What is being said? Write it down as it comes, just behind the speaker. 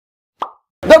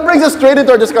that brings us straight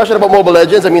into our discussion about Mobile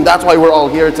Legends. I mean, that's why we're all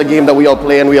here. It's a game that we all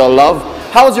play and we all love.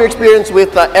 How's your experience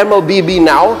with MLBB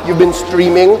now? You've been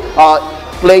streaming,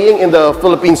 playing in the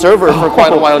Philippine server for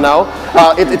quite a while now.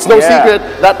 It's no secret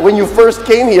that when you first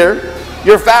came here,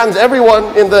 your fans, everyone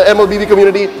in the MLBB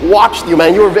community watched you,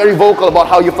 man. You were very vocal about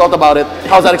how you felt about it.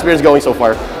 How's that experience going so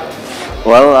far?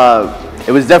 Well,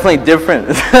 it was definitely different.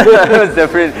 It was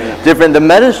different. The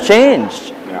meta's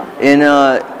changed. In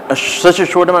such a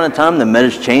short amount of time, the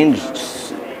meta's changed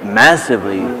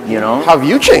massively, you know? Have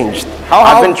you changed?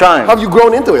 I've been trying. Have you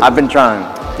grown into it? I've been trying.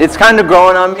 It's kind of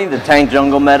growing on me, the tank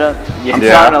jungle meta. I'm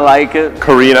starting to like it.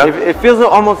 Karina. It feels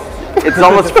almost, it's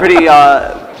almost pretty,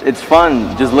 it's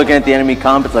fun. Just looking at the enemy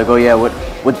comp, it's like, oh yeah,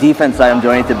 what defense item do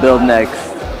I need to build next?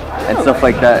 And stuff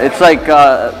like that. It's like,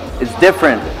 it's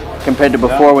different compared to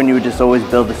before when you would just always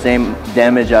build the same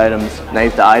damage items. Now you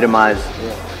have to itemize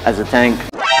as a tank.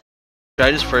 Should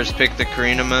I just first pick the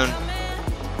Karina, man?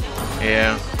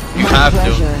 Yeah, you have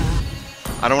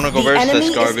to. I don't want to go versus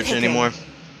this garbage anymore.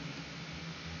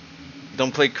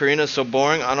 Don't play Karina, so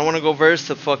boring. I don't want to go versus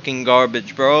the fucking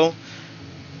garbage, bro.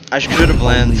 I should have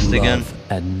lanced again.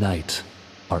 And night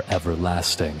are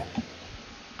everlasting.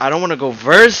 I don't want to go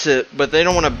verse it, but they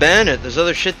don't want to ban it. There's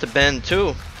other shit to ban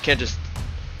too. Can't just.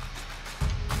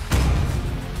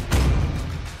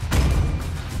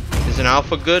 Is an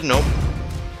alpha good? Nope.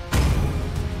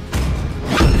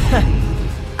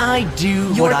 I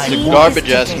do what I want. It's a garbage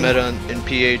ass meta in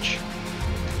PH.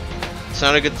 It's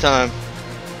not a good time.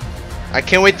 I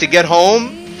can't wait to get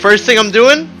home. First thing I'm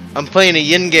doing, I'm playing a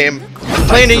yin game. I'm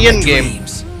playing a yin game.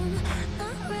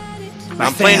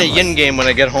 I'm playing a yin game when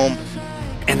I get home.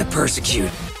 And the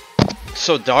persecuted. It's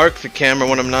so dark, the camera,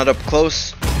 when I'm not up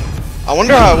close. I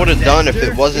wonder how I would have done if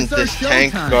it wasn't this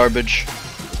tank garbage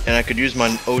and I could use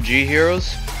my OG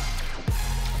heroes.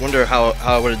 Wonder how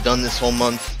I would have done this whole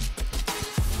month.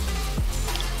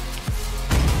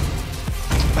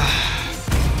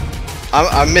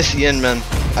 I miss Yin, man.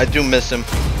 I do miss him.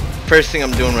 First thing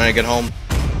I'm doing when I get home.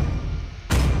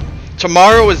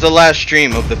 Tomorrow is the last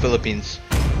stream of the Philippines.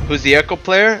 Who's the Echo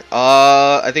player?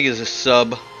 I think it's a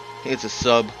sub. I think it's a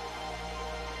sub.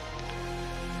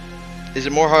 Is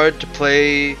it more hard to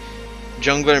play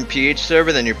jungler and PH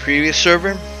server than your previous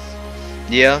server?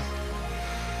 Yeah.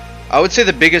 I would say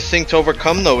the biggest thing to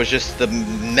overcome though was just the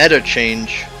meta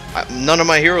change. None of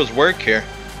my heroes work here.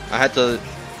 I had to.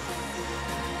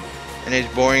 And he's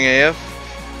boring AF.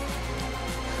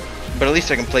 But at least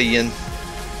I can play Yin.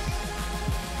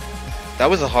 That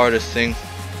was the hardest thing.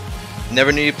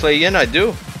 Never knew you play Yin. I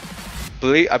do.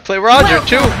 I play Roger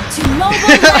too. To Mobile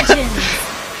Legends.